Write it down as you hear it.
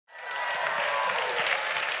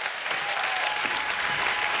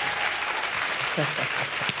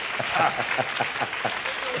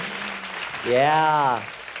Yeah.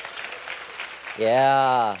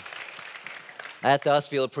 Yeah. That does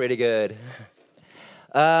feel pretty good.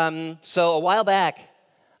 So a while back,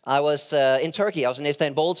 I was in Turkey. I was in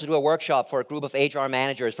Istanbul to do a workshop for a group of HR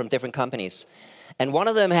managers from different companies. And one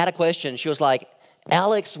of them had a question. She was like,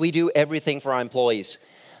 Alex, we do everything for our employees.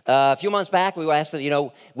 A few months back, we asked them,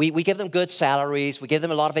 we give them good salaries, we give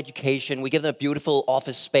them a lot of education, we give them a beautiful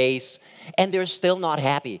office space, and they're still not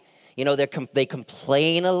happy. They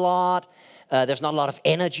complain a lot. There's not a lot of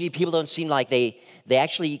energy. People don't seem like they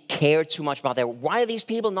actually care too much about why are these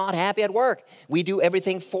people not happy at work? We do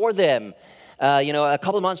everything for them. A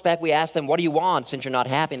couple of months back, we asked them, what do you want since you're not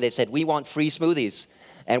happy? And they said, we want free smoothies.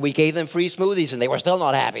 And we gave them free smoothies, and they were still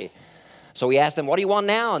not happy. So we asked them, what do you want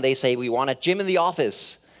now? And they say, we want a gym in the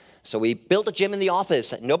office. So we built a gym in the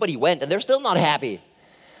office. Nobody went, and they're still not happy.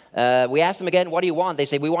 We asked them again, what do you want? They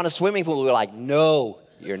say, we want a swimming pool. We were like, no,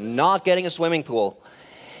 you're not getting a swimming pool.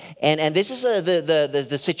 And this is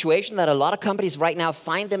the situation that a lot of companies right now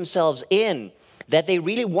find themselves in, that they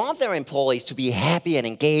really want their employees to be happy and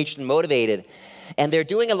engaged and motivated. And they're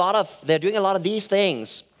doing a lot of these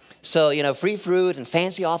things. So, free fruit and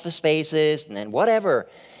fancy office spaces and whatever.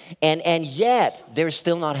 And yet, they're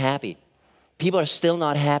still not happy. People are still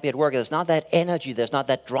not happy at work. There's not that energy. There's not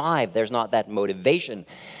that drive. There's not that motivation.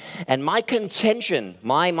 And my contention,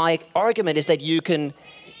 my argument is that you can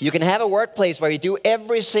have a workplace where you do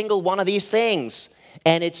every single one of these things,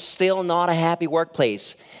 and it's still not a happy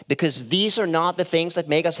workplace, because these are not the things that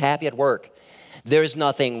make us happy at work. There's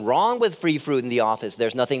nothing wrong with free fruit in the office.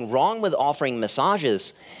 There's nothing wrong with offering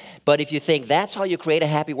massages. But if you think that's how you create a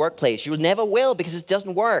happy workplace, you never will, because it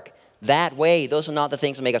doesn't work that way. Those are not the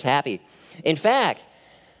things that make us happy. In fact,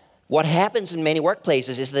 what happens in many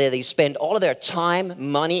workplaces is that they spend all of their time,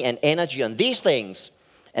 money, and energy on these things,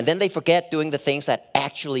 and then they forget doing the things that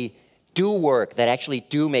actually do work, that actually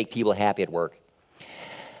do make people happy at work.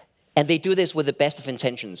 And they do this with the best of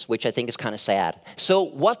intentions, which I think is kind of sad. So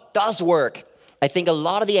what does work? I think a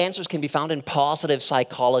lot of the answers can be found in positive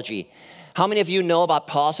psychology. How many of you know about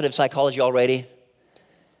positive psychology already?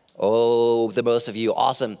 Oh, the most of you.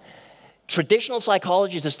 Awesome. Traditional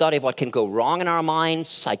psychology is the study of what can go wrong in our minds,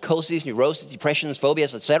 psychosis, neurosis, depressions,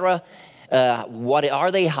 phobias, etc. What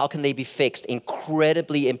are they? How can they be fixed?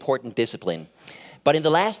 Incredibly important discipline. But in the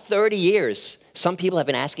last 30 years, some people have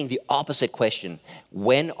been asking the opposite question.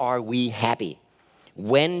 When are we happy?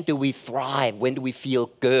 When do we thrive? When do we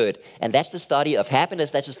feel good? And that's the study of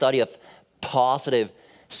happiness. That's the study of positive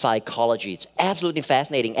psychology. It's absolutely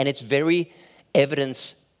fascinating, and it's very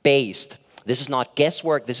evidence-based. This is not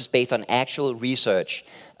guesswork. This is based on actual research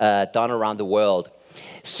done around the world.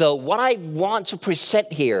 So what I want to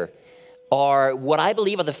present here are what I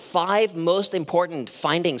believe are the 5 most important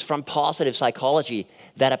findings from positive psychology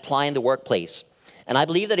that apply in the workplace. And I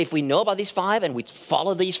believe that if we know about these 5 and we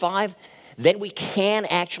follow these 5, then we can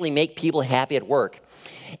actually make people happy at work.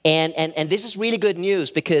 And this is really good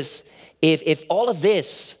news, because if all of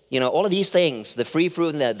this, all of these things, the free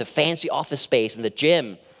fruit and the fancy office space and the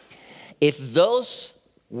gym, if those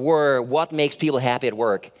were what makes people happy at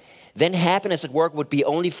work, then happiness at work would be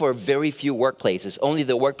only for very few workplaces, only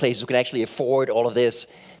the workplaces who can actually afford all of this,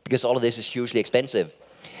 because all of this is hugely expensive.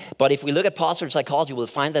 But if we look at positive psychology, we'll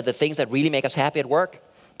find that the things that really make us happy at work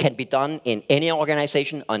can be done in any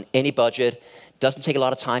organization, on any budget, doesn't take a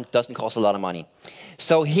lot of time, doesn't cost a lot of money.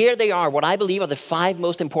 So here they are, what I believe are the 5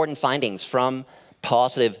 most important findings from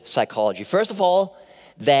positive psychology. First of all,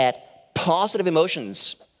 that positive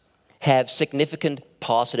emotions have significant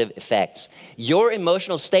positive effects. Your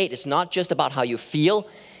emotional state is not just about how you feel,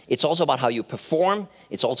 it's also about how you perform,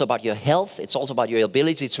 it's also about your health, it's also about your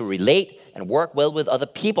ability to relate and work well with other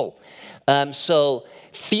people. So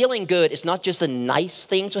feeling good is not just a nice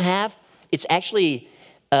thing to have, it's actually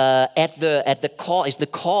the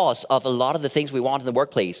cause of a lot of the things we want in the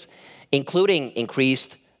workplace, including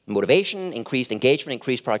increased motivation, increased engagement,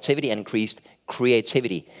 increased productivity, and increased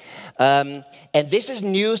creativity. And this is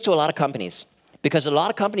news to a lot of companies, because a lot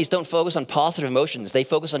of companies don't focus on positive emotions. They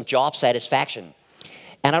focus on job satisfaction.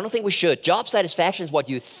 And I don't think we should. Job satisfaction is what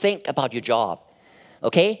you think about your job.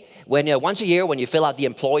 Okay? When once a year, when you fill out the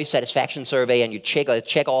employee satisfaction survey and you check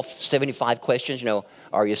off 75 questions,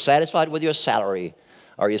 are you satisfied with your salary?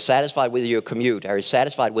 Are you satisfied with your commute? Are you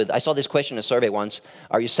satisfied with, I saw this question in a survey once,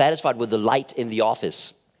 are you satisfied with the light in the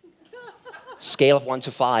office? Scale of 1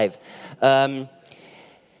 to 5.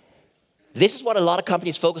 This is what a lot of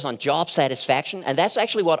companies focus on, job satisfaction. And that's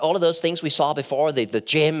actually what all of those things we saw before, the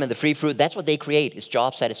gym and the free fruit, that's what they create, is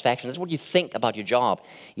job satisfaction. That's what you think about your job.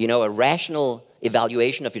 You know, a rational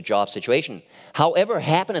evaluation of your job situation. However,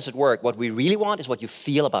 happiness at work, what we really want is what you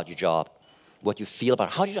feel about your job. What you feel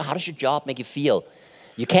about, how does your job make you feel?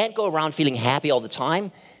 You can't go around feeling happy all the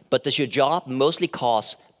time, but does your job mostly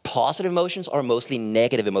cause positive emotions or mostly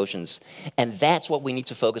negative emotions? And that's what we need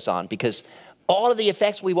to focus on, because all of the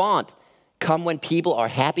effects we want come when people are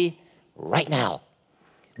happy right now.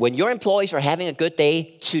 When your employees are having a good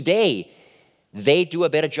day today, they do a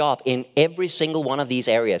better job in every single one of these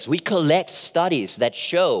areas. We collect studies that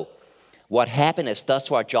show what happiness does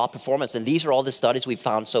to our job performance, and these are all the studies we've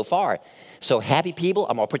found so far. So happy people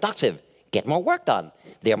are more productive, get more work done.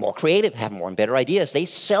 They're more creative, have more and better ideas. They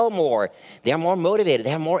sell more, they're more motivated,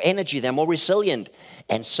 they have more energy, they're more resilient,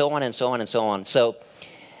 and so on and so on and so on. So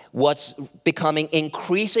what's becoming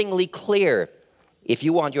increasingly clear, if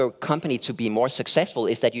you want your company to be more successful,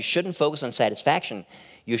 is that you shouldn't focus on satisfaction.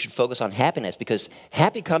 You should focus on happiness, because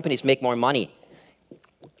happy companies make more money.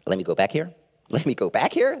 Let me go back here.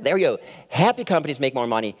 There we go. Happy companies make more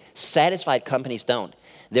money. Satisfied companies don't.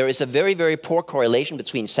 There is a very, very poor correlation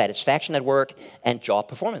between satisfaction at work and job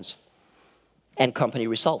performance and company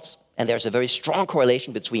results. And there's a very strong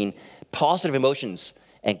correlation between positive emotions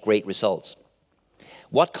and great results.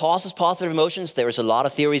 What causes positive emotions? There is a lot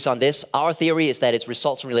of theories on this. Our theory is that it's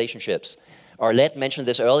results from relationships. Arlette mentioned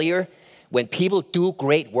this earlier. When people do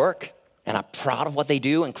great work and are proud of what they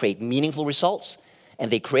do and create meaningful results, and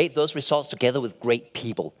they create those results together with great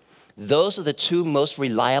people, those are the two most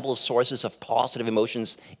reliable sources of positive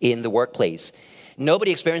emotions in the workplace.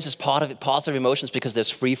 Nobody experiences positive emotions because there's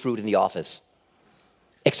free fruit in the office,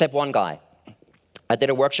 except one guy. I did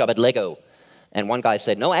a workshop at Lego, and one guy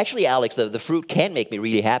said, no, actually, Alex, the fruit can make me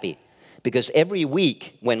really happy, because every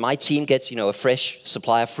week when my team gets, a fresh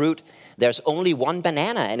supply of fruit, there's only one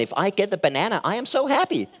banana, and if I get the banana, I am so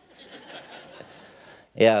happy.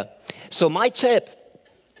 Yeah. So my tip,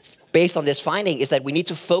 based on this finding, is that we need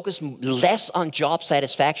to focus less on job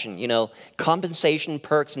satisfaction, compensation,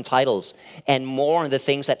 perks, and titles, and more on the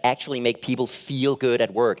things that actually make people feel good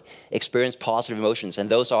at work, experience positive emotions, and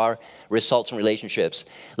those are results from relationships.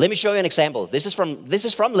 Let me show you an example. This is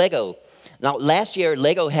from Lego. Now, last year,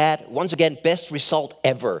 Lego had, once again, best result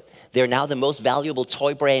ever. They're now the most valuable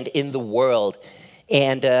toy brand in the world.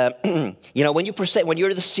 And, when you're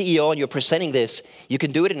the CEO and you're presenting this, you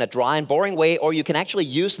can do it in a dry and boring way, or you can actually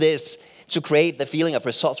use this to create the feeling of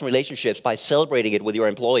results from relationships by celebrating it with your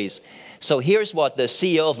employees. So here's what the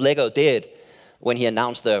CEO of Lego did when he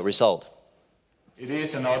announced the result. It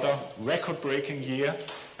is another record-breaking year,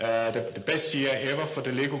 the best year ever for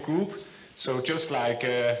the Lego Group. So just like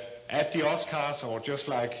at the Oscars, or just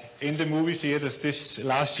like in the movie theaters this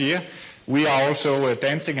last year, we are also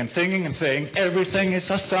dancing and singing and saying, everything is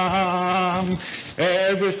awesome,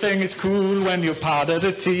 everything is cool when you're part of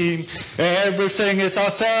the team, everything is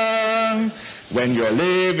awesome when you're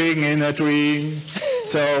living in a dream.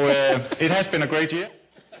 So it has been a great year.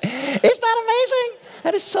 Isn't that amazing?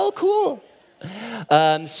 That is so cool.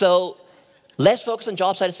 So less focus on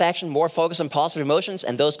job satisfaction, more focus on positive emotions,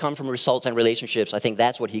 and those come from results and relationships. I think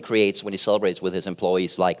that's what he creates when he celebrates with his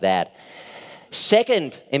employees like that.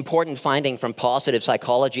 Second important finding from positive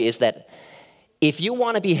psychology is that if you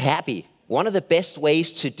want to be happy, one of the best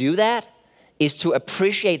ways to do that is to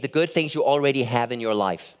appreciate the good things you already have in your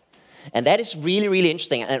life. And that is really, really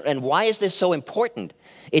interesting. And why is this so important?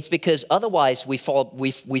 It's because otherwise we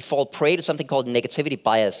fall prey to something called negativity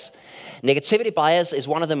bias. Negativity bias is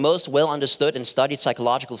one of the most well understood and studied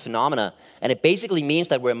psychological phenomena. And it basically means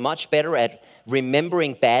that we're much better at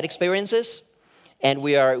remembering bad experiences, and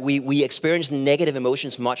we experience negative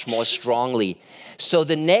emotions much more strongly. So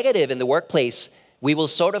the negative in the workplace, we will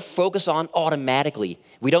sort of focus on automatically.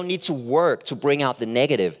 We don't need to work to bring out the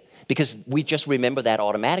negative, because we just remember that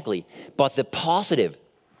automatically. But the positive,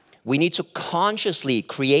 we need to consciously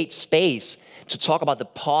create space to talk about the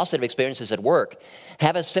positive experiences at work.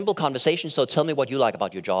 Have a simple conversation. So tell me what you like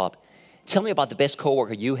about your job. Tell me about the best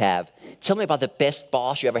coworker you have. Tell me about the best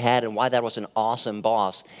boss you ever had and why that was an awesome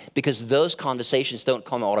boss. Because those conversations don't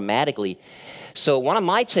come automatically. So one of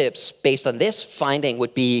my tips based on this finding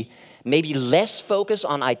would be maybe less focus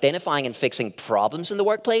on identifying and fixing problems in the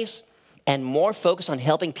workplace, and more focus on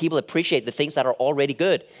helping people appreciate the things that are already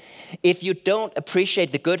good. If you don't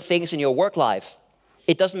appreciate the good things in your work life,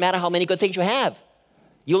 it doesn't matter how many good things you have.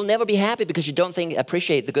 You'll never be happy because you don't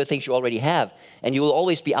appreciate the good things you already have. And you will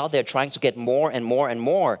always be out there trying to get more and more and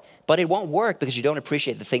more. But it won't work because you don't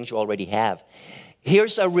appreciate the things you already have.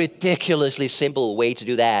 Here's a ridiculously simple way to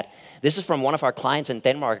do that. This is from one of our clients in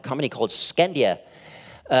Denmark, a company called Scandia,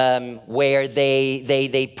 where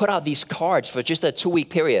they put out these cards for just a 2-week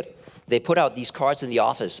period. They put out these cards in the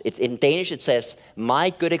office. In Danish, it says, "My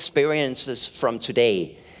good experiences from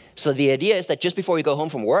today." So the idea is that just before you go home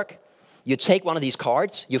from work, you take one of these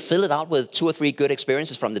cards, you fill it out with 2 or 3 good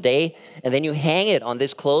experiences from the day, and then you hang it on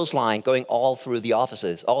this clothesline going all through the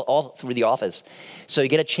offices, all through the office. So you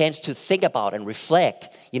get a chance to think about and reflect,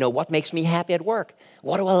 what makes me happy at work?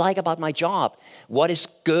 What do I like about my job? What is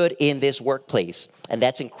good in this workplace? And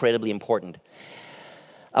that's incredibly important.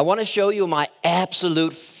 I want to show you my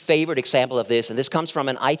absolute favorite example of this, and this comes from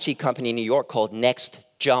an IT company in New York called Next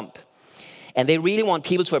Jump. And they really want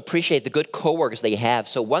people to appreciate the good coworkers they have.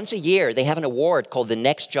 So once a year, they have an award called the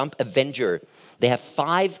Next Jump Avenger. They have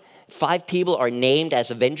five people are named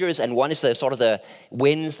as Avengers, and one is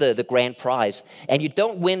wins the grand prize. And you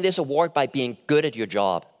don't win this award by being good at your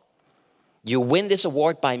job. You win this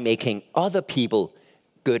award by making other people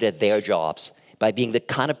good at their jobs, by being the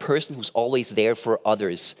kind of person who's always there for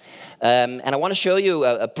others. And I want to show you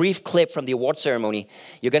a brief clip from the award ceremony.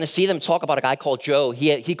 You're going to see them talk about a guy called Joe.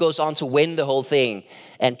 He goes on to win the whole thing.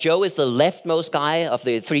 And Joe is the leftmost guy of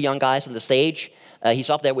the 3 young guys on the stage. He's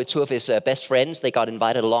up there with 2 of his best friends. They got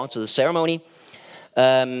invited along to the ceremony.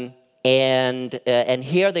 And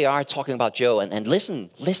here they are talking about Joe. And listen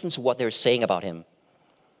to what they're saying about him.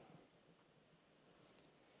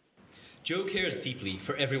 Joe cares deeply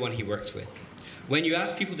for everyone he works with. When you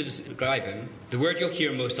ask people to describe him, the word you'll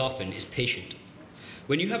hear most often is patient.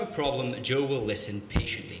 When you have a problem, Joe will listen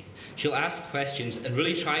patiently. He'll ask questions and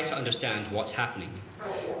really try to understand what's happening.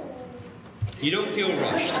 You don't feel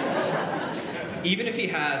rushed. Even if he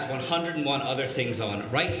has 101 other things on,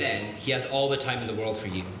 right then, he has all the time in the world for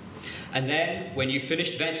you. And then, when you've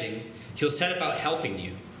finished venting, he'll set about helping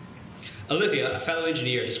you. Olivia, a fellow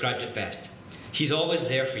engineer, described it best. He's always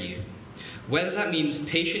there for you. Whether that means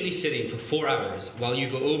patiently sitting for 4 hours while you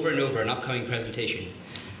go over and over an upcoming presentation,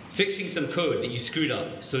 fixing some code that you screwed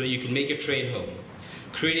up so that you can make your train home,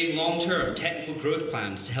 creating long-term technical growth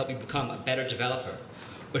plans to help you become a better developer,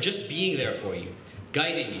 or just being there for you,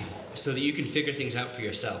 guiding you so that you can figure things out for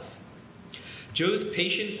yourself. Joe's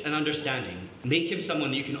patience and understanding make him someone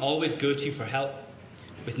that you can always go to for help,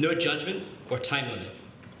 with no judgment or time limit.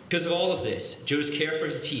 Because of all of this, Joe's care for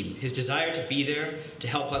his team, his desire to be there to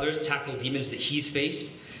help others tackle demons that he's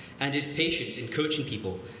faced, and his patience in coaching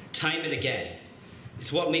people time and again,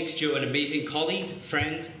 is what makes Joe an amazing colleague,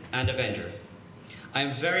 friend, and Avenger. I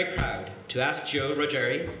am very proud to ask Joe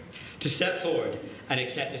Rogeri to step forward and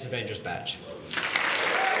accept this Avenger's badge.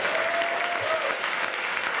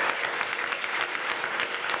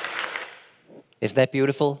 Isn't that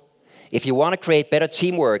beautiful? If you want to create better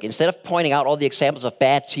teamwork, instead of pointing out all the examples of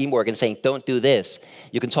bad teamwork and saying, don't do this,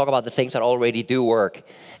 you can talk about the things that already do work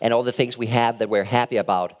and all the things we have that we're happy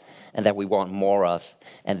about and that we want more of.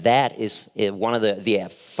 And that is one of the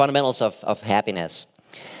fundamentals of happiness.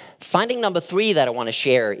 Finding number 3 that I want to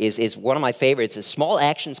share is one of my favorites, is small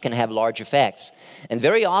actions can have large effects. And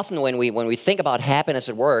very often when we think about happiness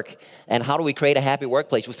at work and how do we create a happy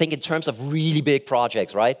workplace, we think in terms of really big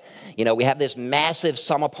projects, right? We have this massive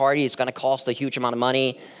summer party, it's going to cost a huge amount of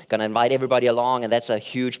money, going to invite everybody along, and that's a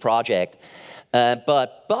huge project.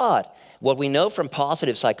 But what we know from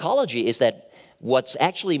positive psychology is that what's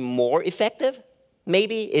actually more effective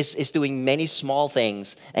maybe is doing many small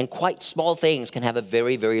things, and quite small things can have a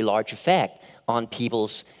very, very large effect on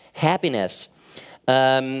people's happiness.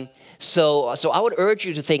 So I would urge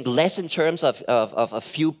you to think less in terms of a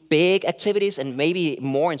few big activities and maybe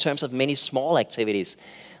more in terms of many small activities.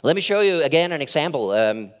 Let me show you again an example,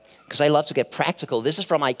 because I love to get practical. This is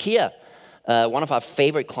from IKEA, one of our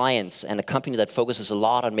favorite clients and a company that focuses a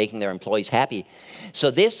lot on making their employees happy.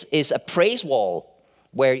 So this is a praise wall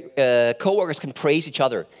where coworkers can praise each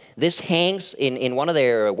other. This hangs in one of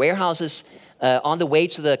their warehouses on the way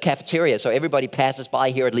to the cafeteria, so everybody passes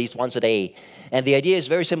by here at least once a day. And the idea is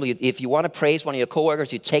very simple. If you want to praise one of your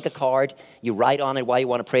coworkers, you take a card, you write on it why you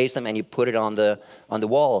want to praise them, and you put it on the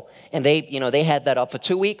wall. And they had that up for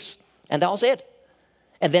 2 weeks, and that was it.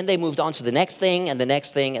 And then they moved on to the next thing, and the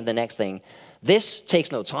next thing, and the next thing. This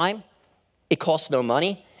takes no time, it costs no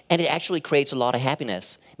money, and it actually creates a lot of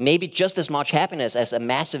happiness. Maybe just as much happiness as a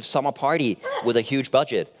massive summer party with a huge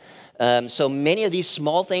budget. So many of these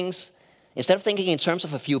small things, instead of thinking in terms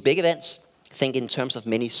of a few big events, think in terms of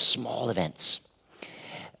many small events.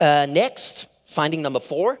 Next, finding number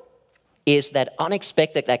 4, is that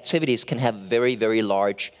unexpected activities can have very, very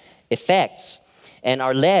large effects. And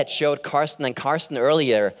our lad showed Karsten and Karsten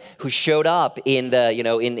earlier, who showed up in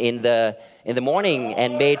the in the morning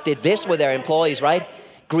and did this with their employees, right?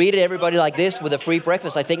 Greeted everybody like this with a free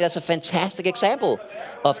breakfast. I think that's a fantastic example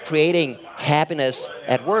of creating happiness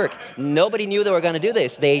at work. Nobody knew they were going to do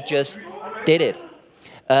this. They just did it.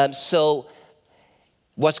 So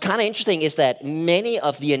what's kind of interesting is that many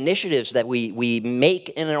of the initiatives that we make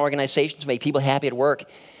in an organization to make people happy at work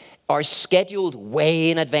are scheduled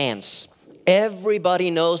way in advance. Everybody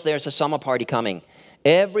knows there's a summer party coming.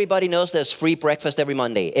 Everybody knows there's free breakfast every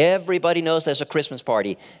Monday. Everybody knows there's a Christmas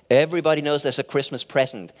party. Everybody knows there's a Christmas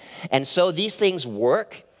present. And so these things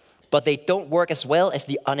work, but they don't work as well as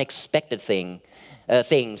the unexpected things.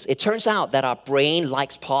 It turns out that our brain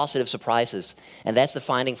likes positive surprises. And that's the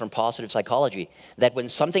finding from positive psychology. That when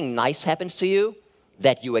something nice happens to you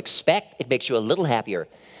that you expect, it makes you a little happier.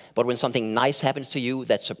 But when something nice happens to you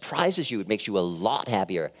that surprises you, it makes you a lot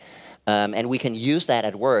happier. And we can use that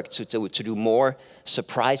at work to do more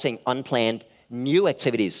surprising, unplanned, new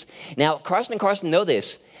activities. Now, Carsten and Carsten know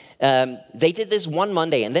this. They did this one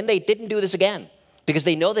Monday, and then they didn't do this again. Because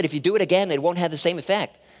they know that if you do it again, it won't have the same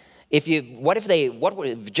effect.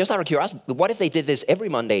 Just out of curiosity, what if they did this every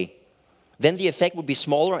Monday? Then the effect would be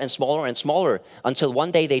smaller and smaller and smaller until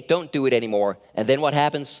one day they don't do it anymore. And then what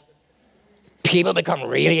happens? People become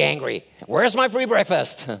really angry. Where's my free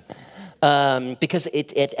breakfast? Because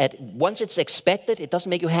once it's expected, it doesn't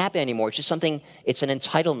make you happy anymore. It's just something, it's an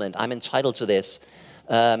entitlement. I'm entitled to this.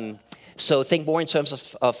 So think more in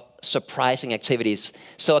terms of surprising activities.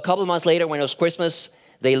 So a couple of months later, when it was Christmas,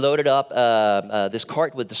 they loaded up this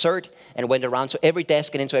cart with dessert and went around to every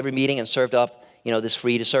desk and into every meeting and served up, this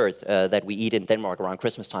free dessert that we eat in Denmark around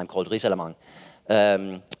Christmas time called risalamande.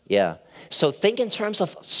 So think in terms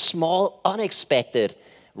of small, unexpected,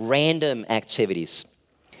 random activities.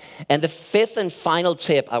 And the fifth and final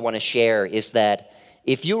tip I want to share is that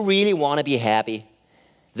if you really want to be happy,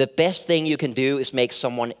 the best thing you can do is make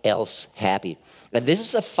someone else happy. And this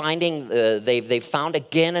is a finding they've found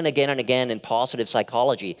again and again and again in positive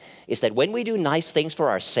psychology, is that when we do nice things for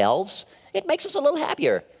ourselves, it makes us a little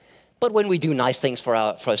happier. But when we do nice things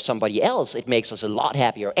for somebody else, it makes us a lot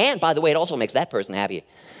happier. And by the way, it also makes that person happy.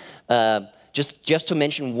 Just to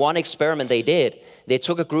mention one experiment they did, they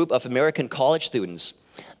took a group of American college students.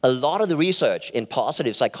 A lot of the research in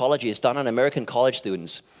positive psychology is done on American college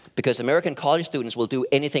students because American college students will do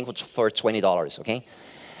anything for $20, okay?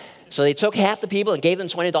 So they took half the people and gave them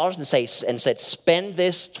 $20 and said, spend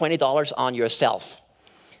this $20 on yourself.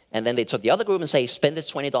 And then they took the other group and say, spend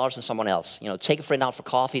this $20 on someone else. Take a friend out for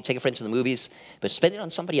coffee, take a friend to the movies, but spend it on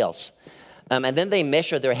somebody else. And then they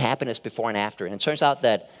measured their happiness before and after. And it turns out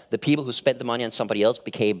that the people who spent the money on somebody else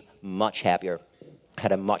became much happier,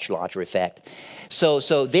 had a much larger effect. So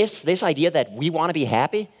this idea that we want to be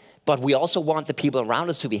happy, but we also want the people around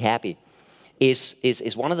us to be happy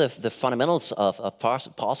is one of the fundamentals of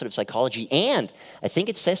positive psychology. And I think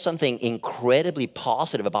it says something incredibly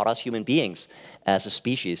positive about us human beings as a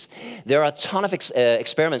species. There are a ton of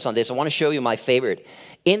experiments on this. I want to show you my favorite.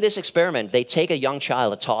 In this experiment, they take a young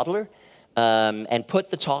child, a toddler, and put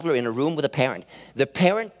the toddler in a room with a parent. The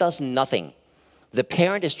parent does nothing. The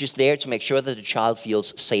parent is just there to make sure that the child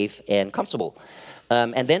feels safe and comfortable.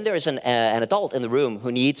 And then there is an adult in the room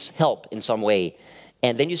who needs help in some way.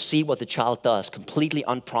 And then you see what the child does, completely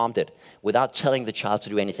unprompted, without telling the child to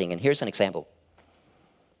do anything. And here's an example.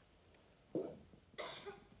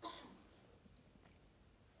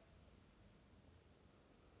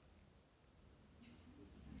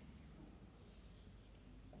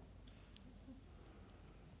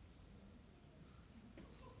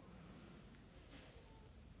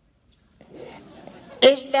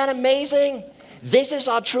 Isn't that amazing? This is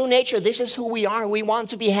our true nature. This is who we are. We want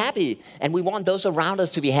to be happy. And we want those around us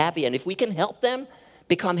to be happy. And if we can help them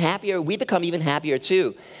become happier, we become even happier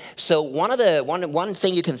too. So one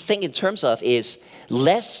thing you can think in terms of is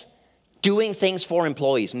less doing things for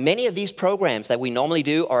employees. Many of these programs that we normally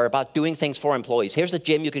do are about doing things for employees. Here's a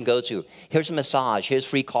gym you can go to. Here's a massage. Here's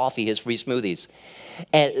free coffee. Here's free smoothies.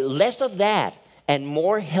 And less of that and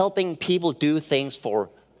more helping people do things for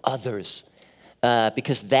others.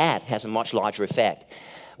 Because that has a much larger effect.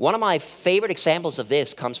 One of my favorite examples of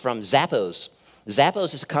this comes from Zappos.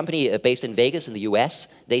 Zappos is a company based in Vegas in the US.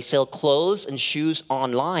 They sell clothes and shoes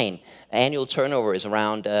online. Annual turnover is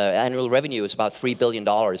around, annual revenue is about $3 billion,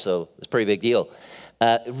 so it's a pretty big deal.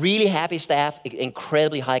 Really happy staff,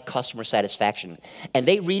 incredibly high customer satisfaction. And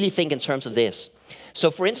they really think in terms of this. So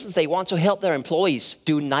for instance, they want to help their employees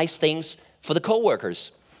do nice things for the coworkers.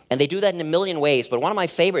 And they do that in a million ways, but one of my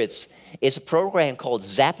favorites is a program called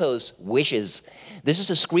Zappos Wishes. This is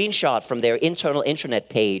a screenshot from their internal intranet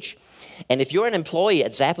page. And if you're an employee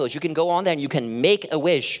at Zappos, you can go on there and you can make a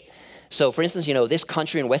wish. So, for instance, this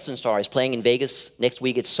country in Western Star is playing in Vegas next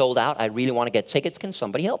week. It's sold out. I really want to get tickets. Can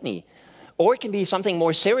somebody help me? Or it can be something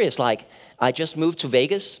more serious, like I just moved to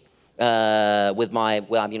Vegas with my,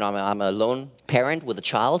 I'm a lone parent with a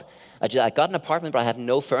child. I got an apartment, but I have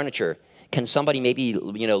no furniture. Can somebody maybe,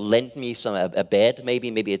 lend me a bed,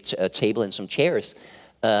 maybe a table and some chairs?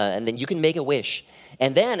 And then you can make a wish.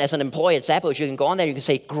 And then, as an employee at Zappos, you can go on there, you can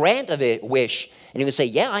say, grant a wish. And you can say,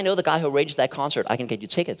 yeah, I know the guy who arranged that concert. I can get you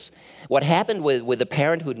tickets. What happened with the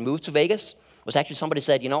parent who'd moved to Vegas was actually somebody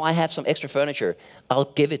said, I have some extra furniture. I'll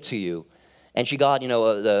give it to you. And she got,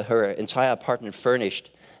 her entire apartment furnished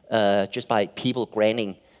just by people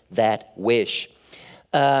granting that wish.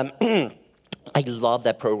 I love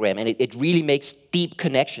that program, and it really makes deep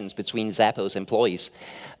connections between Zappos employees.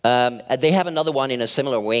 They have another one in a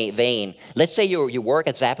similar vein. Let's say you work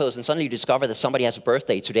at Zappos, and suddenly you discover that somebody has a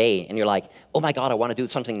birthday today, and you're like, oh my God, I want to do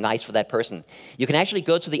something nice for that person. You can actually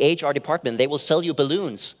go to the HR department. They will sell you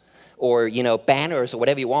balloons or banners or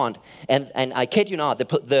whatever you want. And I kid you not,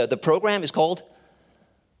 the program is called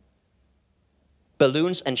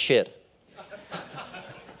Balloons and Shit.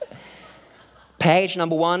 Package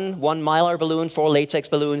number 1 Mylar balloon, 4 latex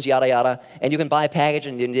balloons, yada, yada. And you can buy a package,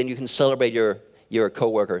 and then you can celebrate your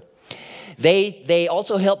coworker. They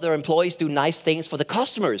also help their employees do nice things for the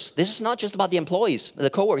customers. This is not just about the employees, the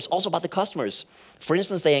coworkers, also about the customers. For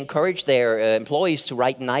instance, they encourage their employees to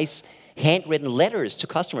write nice handwritten letters to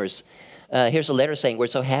customers. Here's a letter saying, we're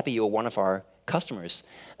so happy you're one of our customers.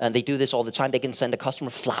 And they do this all the time. They can send a customer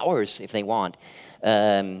flowers if they want.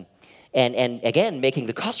 And again, making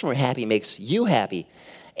the customer happy makes you happy.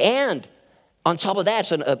 And on top of that,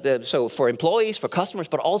 so for employees, for customers,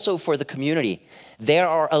 but also for the community, there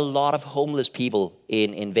are a lot of homeless people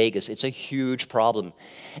in Vegas. It's a huge problem.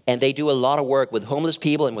 And they do a lot of work with homeless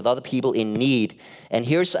people and with other people in need. And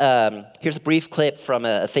here's a brief clip from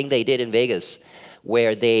a thing they did in Vegas,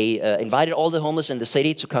 where they invited all the homeless in the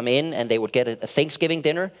city to come in, and they would get a Thanksgiving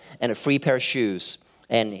dinner and a free pair of shoes.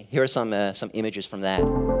 And here are some images from that.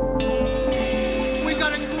 We've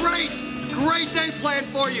got a great day planned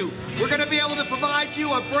for you. We're going to be able to provide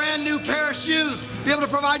you a brand new pair of shoes, be able to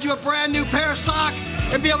provide you a brand new pair of socks,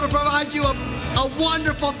 and be able to provide you a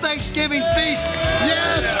wonderful Thanksgiving feast.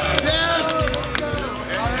 Yes, yes.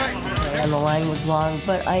 And the line was long,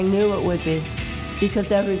 but I knew it would be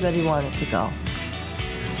because everybody wanted to go.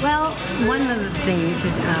 Well, one of the things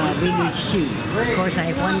is we need shoes. Of course, I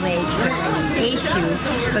have one leg, so I need a shoe,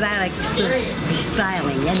 but I like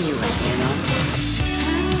styling anyway,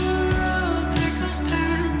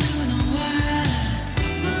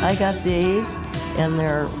 I got these, and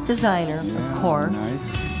they're designer, of course,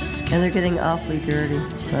 and they're getting awfully dirty,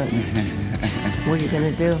 but what are you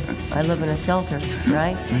going to do? I live in a shelter,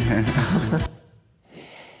 right?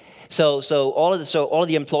 So all of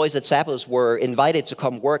the employees at Zappos were invited to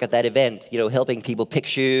come work at that event, helping people pick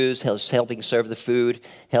shoes, helping serve the food,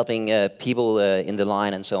 helping people in the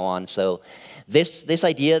line and so on. So this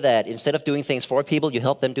idea that instead of doing things for people, you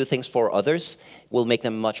help them do things for others will make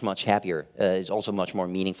them much, much happier. It's also much more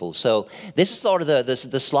meaningful. So this is sort of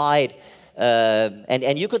the slide.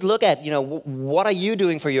 And you could look at, what are you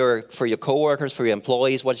doing for your coworkers, for your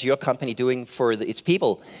employees? What's your company doing for its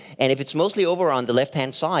people? And if it's mostly over on the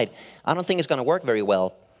left-hand side, I don't think it's going to work very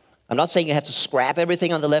well. I'm not saying you have to scrap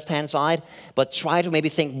everything on the left-hand side, but try to maybe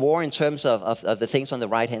think more in terms of the things on the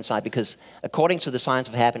right-hand side, because according to the science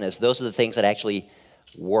of happiness, those are the things that actually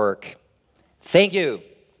work. Thank you.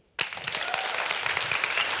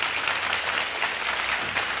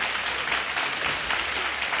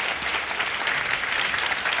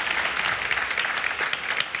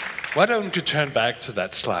 Why don't you turn back to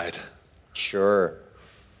that slide? Sure.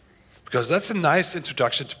 Because that's a nice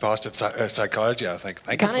introduction to positive psychology, I think.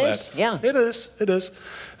 Thank you for that. Yeah. It is.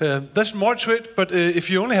 There's more to it, but if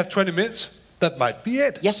you only have 20 minutes, that might be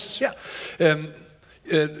it. Yes. Yeah.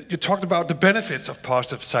 You talked about the benefits of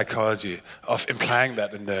positive psychology, of implying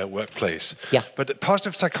that in the workplace. Yeah. But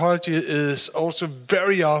positive psychology is also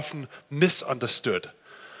very often misunderstood.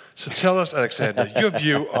 So tell us, Alexander, your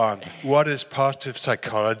view on what is positive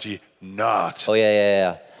psychology not? Oh,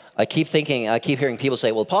 yeah. I keep hearing people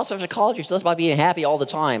say, well, positive psychology is just about being happy all the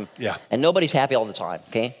time. Yeah. And nobody's happy all the time,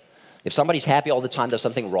 okay? If somebody's happy all the time, there's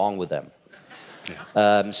something wrong with them.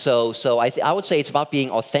 Yeah. So I would say it's about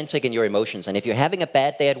being authentic in your emotions. And if you're having a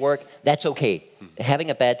bad day at work, that's okay. Having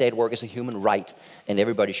a bad day at work is a human right, and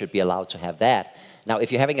everybody should be allowed to have that. Now,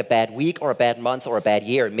 if you're having a bad week or a bad month or a bad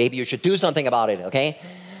year, maybe you should do something about it, okay?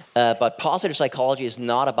 But positive psychology is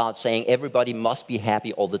not about saying everybody must be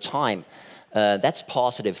happy all the time. That's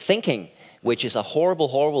positive thinking, which is a horrible,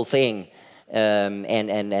 horrible thing.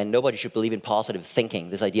 And nobody should believe in positive thinking,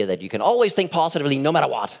 this idea that you can always think positively no matter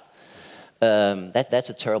what. That's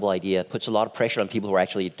a terrible idea. It puts a lot of pressure on people who are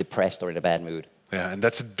actually depressed or in a bad mood. Yeah, and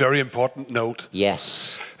that's a very important note.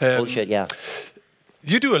 Yes. Bullshit, yeah.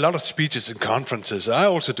 You do a lot of speeches in conferences. I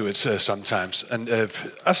also do it sometimes. And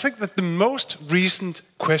I think that the most recent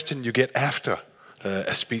question you get after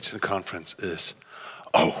a speech in a conference is,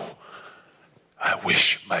 oh, I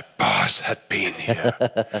wish my boss had been here.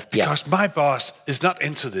 Because my boss is not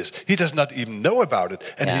into this. He does not even know about it.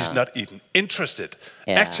 And he's not even interested.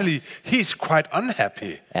 Actually, he's quite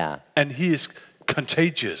unhappy. And he is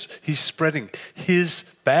contagious. He's spreading his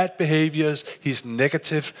bad behaviors, his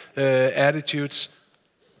negative attitudes.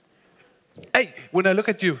 Hey, when I look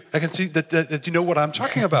at you, I can see that you know what I'm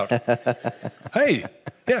talking about. Hey,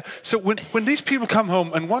 yeah. So when these people come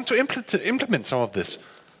home and want to implement some of this,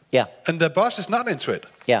 and their boss is not into it,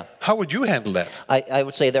 how would you handle that? I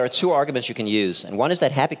would say there are two arguments you can use. And one is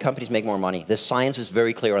that happy companies make more money. The science is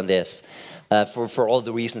very clear on this for all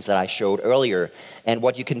the reasons that I showed earlier. And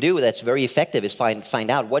what you can do that's very effective is find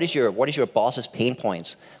out what is your boss's pain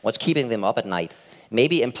points? What's keeping them up at night?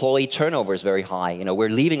 Maybe employee turnover is very high. You know, we're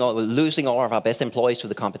losing all of our best employees to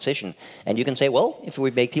the competition. And you can say, well, if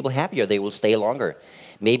we make people happier, they will stay longer.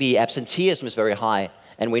 Maybe absenteeism is very high.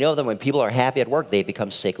 And we know that when people are happy at work, they become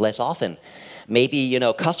sick less often. Maybe, you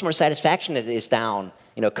know, customer satisfaction is down.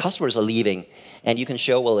 You know, customers are leaving. And you can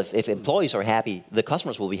show, well, if employees are happy, the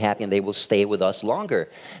customers will be happy and they will stay with us longer.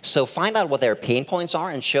 So find out what their pain points are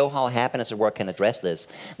and show how happiness at work can address this.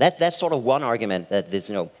 That's sort of one argument, that this,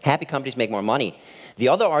 you know, happy companies make more money. The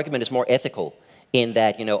other argument is more ethical, in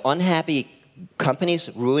that, you know, unhappy companies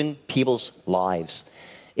ruin people's lives.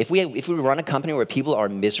 If we run a company where people are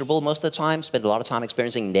miserable most of the time, spend a lot of time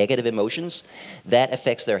experiencing negative emotions, that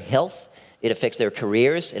affects their health, it affects their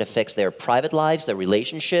careers, it affects their private lives, their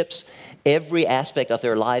relationships. Every aspect of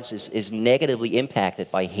their lives is negatively impacted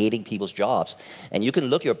by hating people's jobs. And you can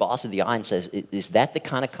look your boss in the eye and say, is that the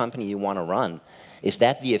kind of company you want to run? Is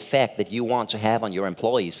that the effect that you want to have on your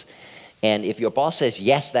employees? And if your boss says,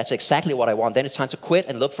 yes, that's exactly what I want, then it's time to quit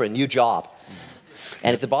and look for a new job.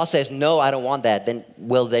 And if the boss says, no, I don't want that, then,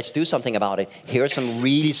 well, let's do something about it. Here are some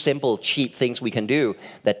really simple, cheap things we can do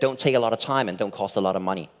that don't take a lot of time and don't cost a lot of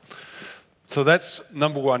money. So that's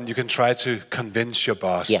number one, you can try to convince your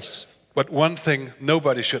boss. Yes. But one thing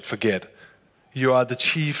nobody should forget, you are the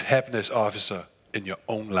chief happiness officer in your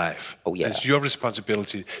own life. Oh, yeah. It's your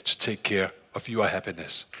responsibility to take care of your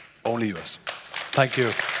happiness. Only yours. Thank you.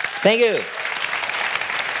 Thank you.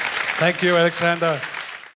 Thank you, Alexander.